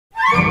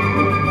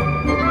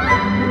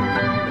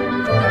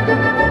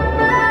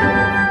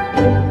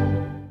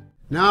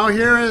Now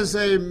here is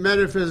a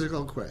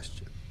metaphysical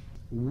question.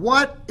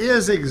 What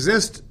is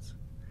existence?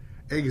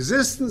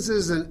 Existence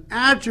is an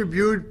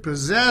attribute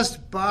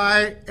possessed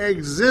by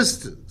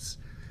existence,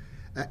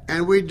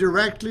 and we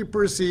directly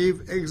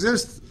perceive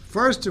existence.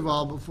 First of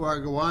all, before I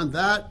go on,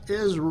 that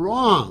is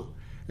wrong.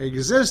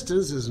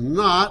 Existence is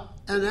not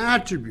an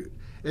attribute.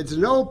 It's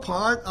no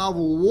part of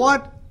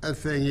what a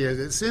thing is.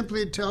 It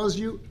simply tells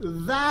you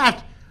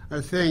that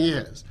a thing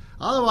is.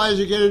 Otherwise,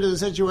 you get into the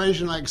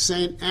situation like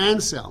St.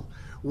 Anselm,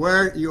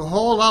 where you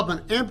hold up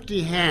an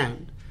empty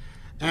hand,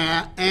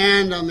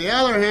 and on the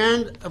other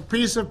hand, a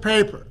piece of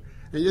paper.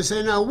 And you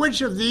say, now,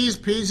 which of these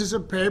pieces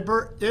of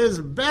paper is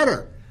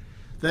better?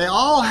 They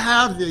all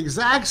have the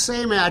exact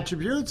same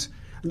attributes,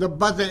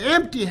 but the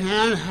empty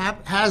hand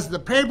has the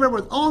paper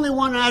with only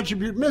one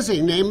attribute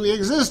missing, namely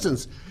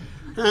existence.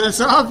 And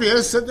it's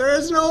obvious that there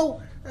is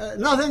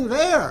nothing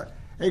there.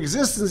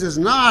 Existence is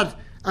not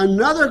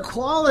another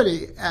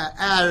quality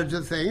added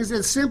to things.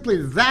 It's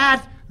simply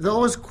that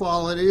those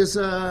qualities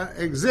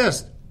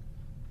exist.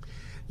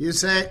 You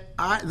say,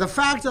 the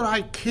fact that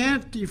I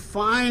can't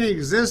define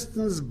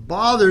existence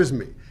bothers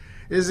me.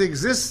 Is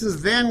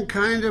existence then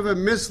kind of a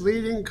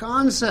misleading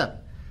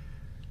concept?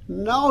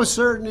 No,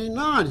 certainly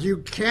not. You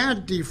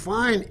can't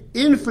define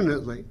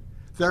infinitely.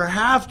 There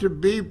have to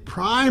be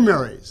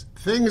primaries,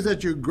 things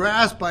that you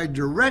grasp by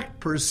direct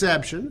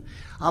perception,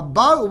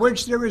 about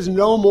which there is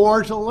no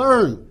more to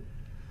learn.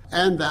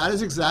 And that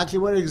is exactly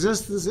what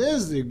existence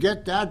is. You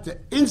get that the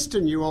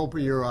instant you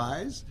open your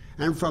eyes,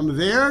 and from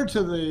there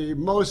to the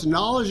most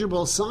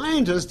knowledgeable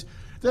scientist,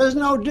 there's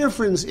no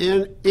difference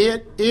in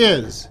it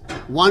is.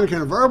 One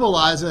can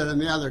verbalize it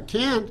and the other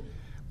can't,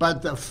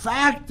 but the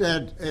fact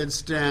that it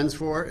stands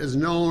for is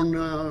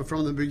known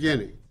from the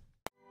beginning.